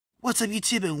What's up,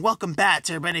 YouTube, and welcome back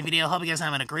to a brand new video. Hope you guys are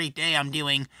having a great day. I'm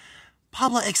doing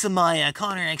Pablo X Amaya,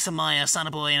 Connor X Amaya,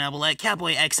 Sonicboy and Owlette,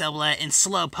 Catboy X Owlette, and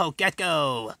Slowpoke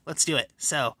Gekko. Let's do it.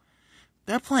 So,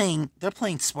 they're playing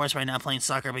sports right now, playing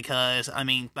soccer because,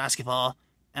 basketball,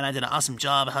 and I did an awesome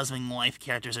job. Husband and wife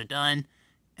characters are done,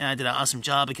 and I did an awesome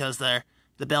job because the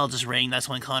bell just rang. That's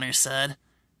when Connor said,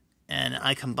 and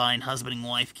I combined husband and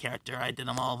wife character. I did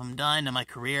all of them done in my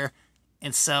career,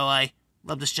 and so I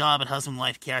love this job at husband and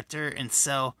wife character, and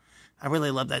so I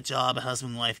really love that job at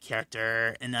husband and wife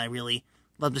character, and I really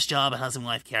love this job at husband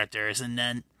and wife characters, and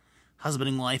then husband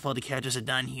and wife, all the characters are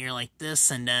done here like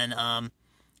this, and then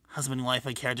husband and wife,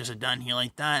 all the characters are done here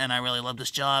like that, and I really love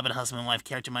this job at husband and wife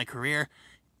character in my career,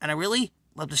 and I really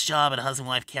love this job at husband and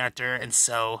wife character, and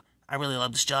so I really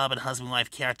love this job at husband and wife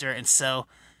character, and so,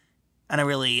 and I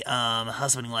really,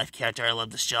 husband and wife character, I love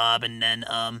this job, and then,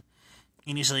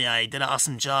 and usually I did an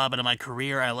awesome job in my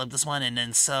career. I love this one, and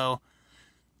then so,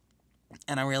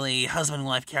 and I really, husband and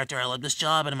wife character, I love this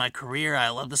job, and in my career, I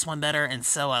love this one better, and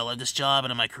so I love this job, and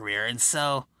in my career, and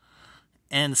so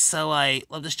I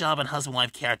love this job and husband and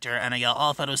wife character, and I got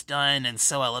all photos done, and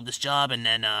so I love this job, and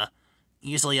then,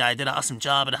 usually I did an awesome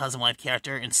job at a husband and wife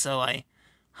character, and so I,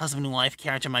 husband and wife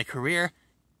character in my career,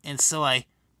 and so I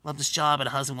love this job at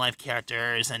a husband and wife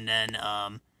characters, and then,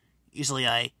 usually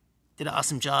I did an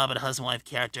awesome job at a husband and wife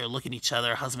character, look at each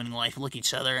other, husband and wife look at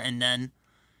each other, and then,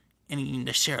 and you need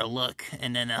to share a look,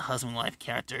 and then husband and wife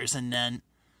characters, and then,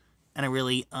 and I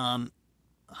really,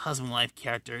 husband and wife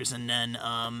characters, and then,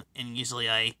 and usually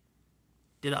I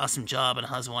did an awesome job at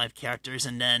husband and wife characters,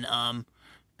 and then,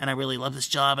 and I really love this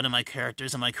job and my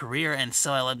characters and my career, and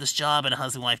so I love this job and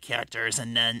husband and wife characters,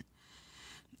 and then,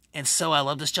 and so I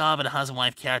love this job and husband and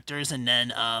wife characters, and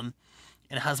then,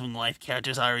 and husband and wife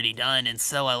characters already done, and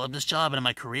so I love this job and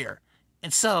my career.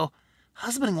 And so,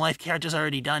 husband and wife characters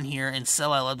already done here, and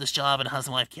so I love this job and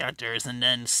husband and wife characters, and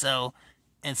then so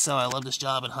I love this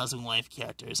job and husband and wife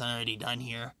characters already done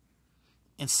here.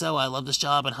 And so I love this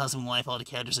job and husband and wife, all the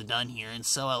characters are done here, and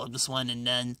so I love this one, and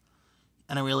then,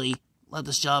 and I really love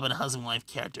this job and husband and wife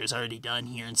characters already done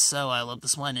here, and so I love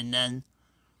this one, and then,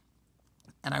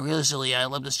 and I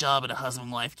love this job and husband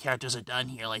and wife characters are done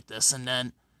here like this, and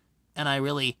then, and I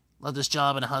really love this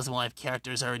job and a husband and wife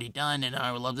characters already done, and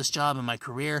I love this job in my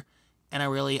career, and I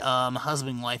really, husband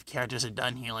and wife characters are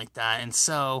done here like that, and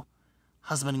so,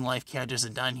 husband and wife characters are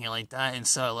done here like that, and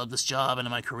so I love this job and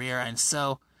my career, and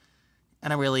so,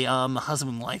 and I really,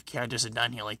 husband and wife characters are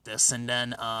done here like this, and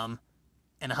then,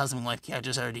 and a husband and wife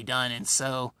characters already done, and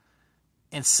so,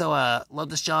 love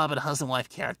this job and a husband and wife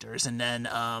characters, and then,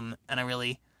 and I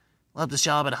really love this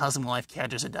job and a husband and wife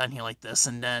characters are done here like this,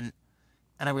 and then,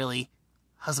 and I really,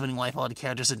 husband and wife, all the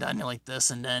characters are done here like this,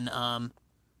 and then,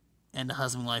 and the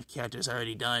husband and wife characters are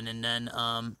already done, and then,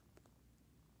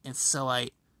 and so I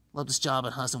love this job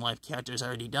and husband and wife characters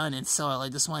already done, and so I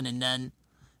like this one, and then,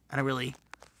 and I really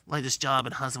like this job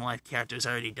and husband and wife characters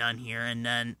already done here, and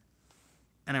then,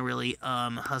 and I really,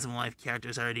 husband and wife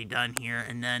characters already done here,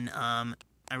 and then,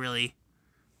 I really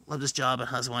love this job and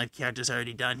husband and wife characters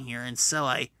already done here, and so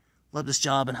I love this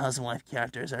job and husband and wife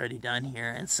characters already done here,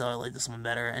 and so I like this one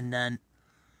better, and then,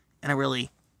 and I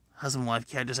really, husband and wife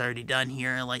characters already done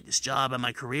here, I like this job and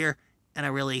my career, and I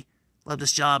really love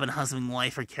this job and husband and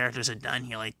wife or characters are done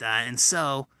here like that, and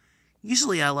so,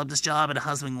 usually I love this job and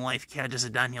husband and wife characters are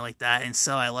done here like that, and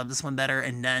so I love this one better,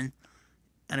 and then,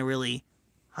 and I really,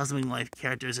 husband and wife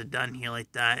characters are done here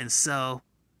like that, and so,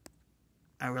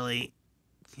 I really,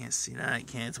 can't see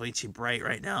that, it's way too bright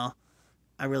right now,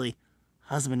 I really,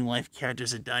 husband and wife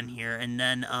characters are done here, and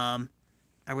then,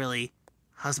 I really,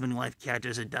 husband and wife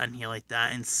characters are done here like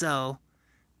that, and so,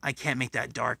 I can't make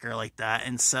that darker like that,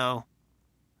 and so,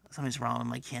 something's wrong with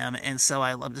my cam, and so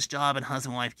I love this job and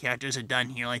husband and wife characters are done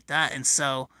here like that, and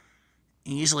so,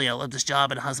 and usually I love this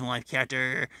job and husband and wife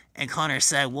character, and Connor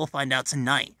said, we'll find out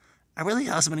tonight. I really,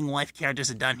 husband and wife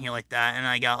characters are done here like that, and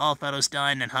I got all photos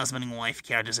done, and husband and wife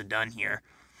characters are done here.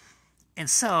 And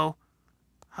so,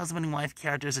 husband and wife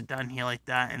characters are done here like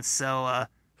that, and so, I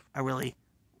really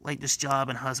like this job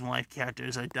and husband and wife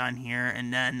characters are done here,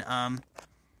 and then,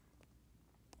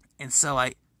 and so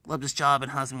I love this job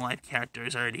and husband and wife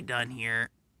characters already done here,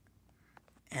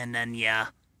 and then, yeah,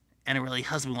 and I really,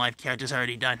 husband and wife characters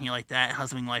already done here like that,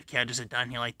 husband and wife characters are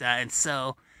done here like that, and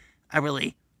so, I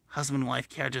really, husband and wife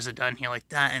characters are done here like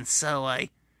that, and so I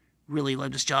really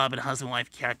love this job and husband and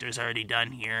wife characters already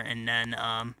done here, and then,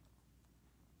 and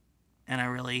I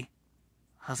really,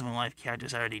 husband and wife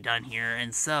characters already done here,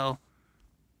 and so,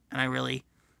 and I really,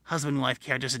 husband and wife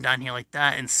characters are done here like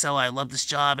that, and so I love this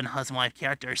job and husband and wife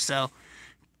characters, so,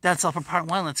 that's all for part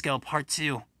 1, let's go part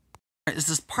 2. This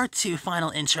is part 2, final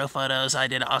intro photos. I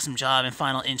did an awesome job, and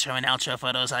final intro and outro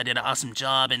photos. I did an awesome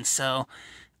job, and so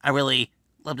I really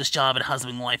love this job, and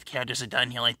husband and wife characters are done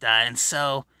here like that. And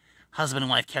so, husband and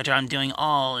wife character, I'm doing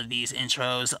all of these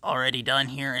intros already done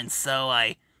here, and so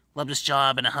I love this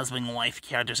job, and the husband and wife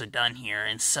characters are done here.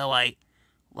 And so I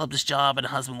love this job, and the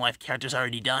husband and wife characters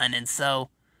already done, and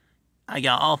so I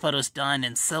got all photos done,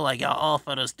 and so I got all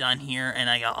photos done here, and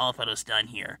I got all photos done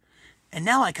here. And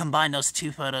now I combine those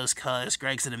 2 photos because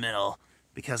Greg's in the middle,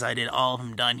 because I did all of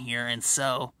them done here, and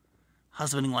so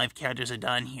husband and wife characters are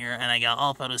done here, and I got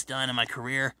all photos done in my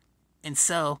career, and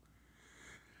so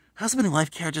husband and wife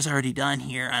characters are already done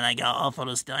here, and I got all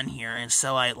photos done here, and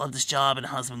so I love this job, and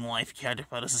husband and wife character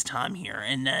photos is time here,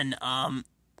 and then,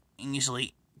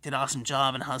 usually did awesome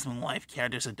job, and husband and wife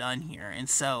characters are done here, and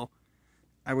so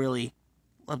I really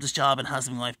love this job, and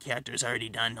husband and wife characters are already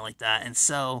done like that, and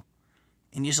so,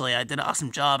 and usually I did an awesome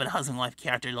job, and husband and wife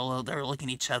character, they're looking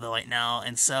at each other right now,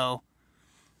 and so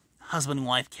husband and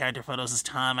wife character photos is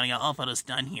time, and I got all photos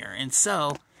done here, and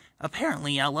so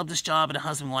apparently I love this job, and the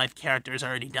husband and wife characters are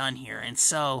already done here, and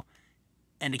so,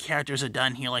 and the characters are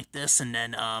done here like this, and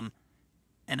then,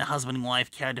 and the husband and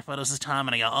wife character photos is time,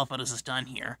 and I got all photos is done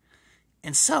here,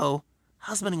 and so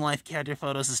husband and wife character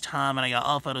photos is time, and I got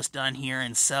all photos done here,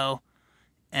 and so,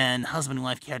 and husband and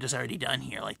wife characters are already done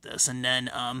here like this, and then,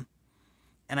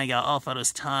 and I got all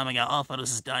photos time, I got all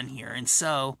photos is done here, and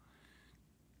so,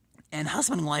 and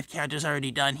husband and wife characters are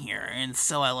already done here, and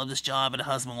so I love this job, and a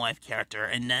husband and wife character,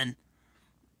 and then,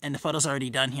 and the photos are already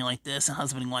done here like this, and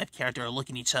husband and wife character are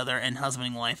looking at each other, and husband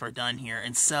and wife are done here,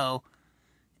 and so,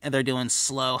 and they're doing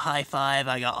slow high five,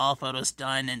 I got all photos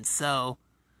done, and so,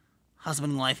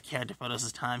 husband and wife character photos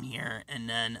is time here, and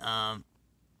then,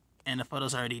 and the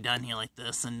photos are already done here like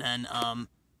this, and then,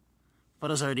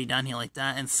 photos are already done here like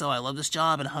that, and so I love this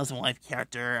job, and husband and wife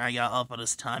character, I got all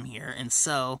photos time here, and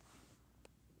so,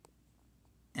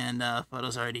 and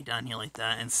photos are already done here like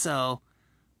that, and so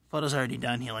photos are already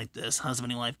done here like this,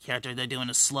 husband and wife character, they're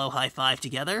doing a slow high five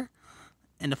together,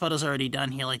 and the photos are already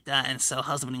done here like that, and so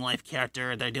husband and wife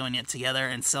character, they're doing it together,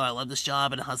 and so I love this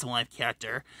job, and husband and wife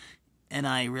character, and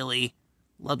I really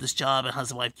love this job, and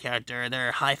husband and wife character,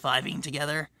 they're high-fiving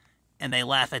together, and they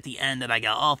laugh at the end that I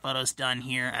got all photos done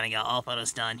here, and I got all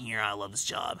photos done here, I love this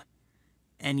job.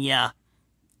 And yeah,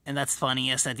 and that's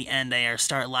funniest, at the end they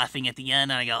start laughing at the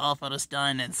end, and I got all photos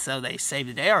done, and so they saved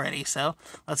the day already, so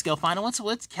let's go find out what's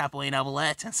Catboy and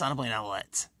Owlette, and Sonicboy and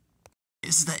Owlette.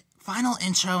 This is the final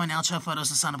intro and outro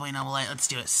photos of Sonicboy and Owlette, let's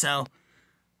do it. So,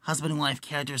 husband and wife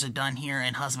characters are done here,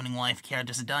 and husband and wife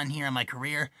characters are done here in my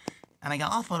career, and I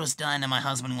got all photos done, and my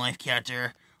husband and wife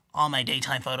character, all my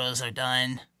daytime photos are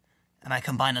done, and I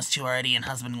combined those 2 already in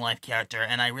husband and wife character,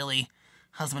 and I really,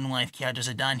 husband and wife characters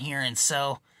are done here, and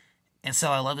so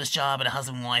I love this job, and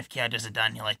husband and wife characters are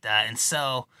done here like that, and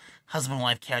so husband and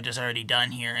wife characters are already done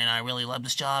here, and I really love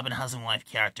this job, and husband and wife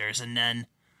characters, and then,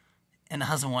 and the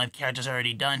husband and wife characters are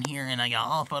already done here, and I got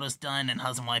all photos done, and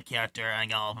husband and wife character, and I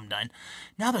got all of them done.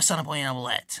 Now there's Sonicboy and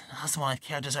Owlette. Husband and wife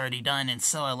characters are already done, and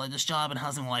so I love this job, and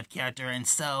husband and wife character, and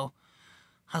so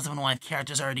husband and wife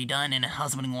characters are already done, and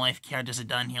husband and wife characters are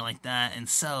done here like that, and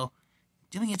so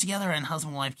doing it together, and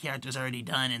husband and wife characters are already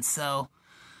done, and so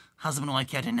husband and wife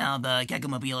character, now the Gekko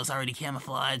mobile is already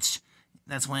camouflaged.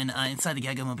 That's when inside the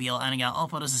Gekko mobile, and I got all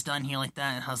photos is done here like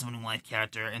that, and husband and wife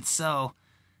character, and so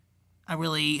I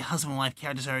really, husband and wife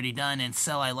characters are already done, and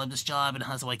so I love this job, and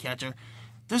husband and wife character,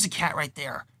 there's a cat right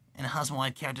there, and husband and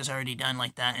wife characters are already done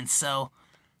like that, and so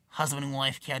husband and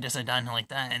wife characters are done like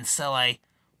that, and so I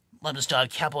love this job.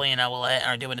 Catboy and Owlette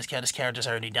are doing his characters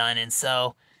already done, and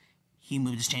so he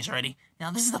moved his change already.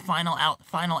 Now this is the final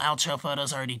outro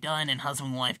photos already done, and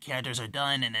husband and wife characters are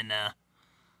done, and then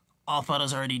all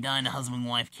photos already done, and husband and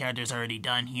wife characters already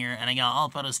done here, and I got all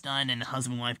photos done, and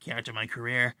husband and wife character my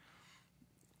career.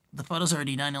 The photos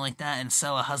already done like that, and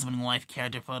so a husband and wife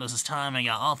character photos is time. I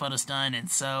got all photos done, and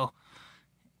so,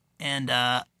 and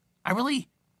I really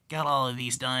got all of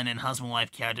these done, and husband and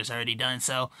wife characters already done.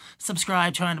 So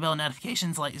subscribe, turn on the bell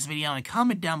notifications, like this video, and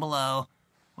comment down below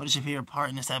what is your favorite part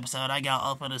in this episode. I got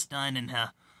all photos done, and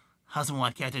husband and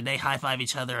wife character, they high-five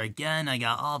each other again. I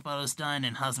got all photos done,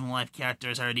 and husband and wife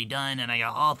characters already done, and I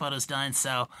got all photos done.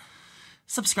 So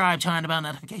subscribe, turn on the bell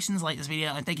notifications, like this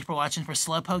video, and thank you for watching for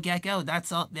Slowpoke Gekko.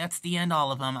 That's all. That's the end,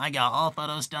 all of them. I got all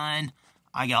photos done.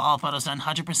 I got all photos done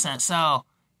 100%. So,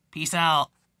 peace out.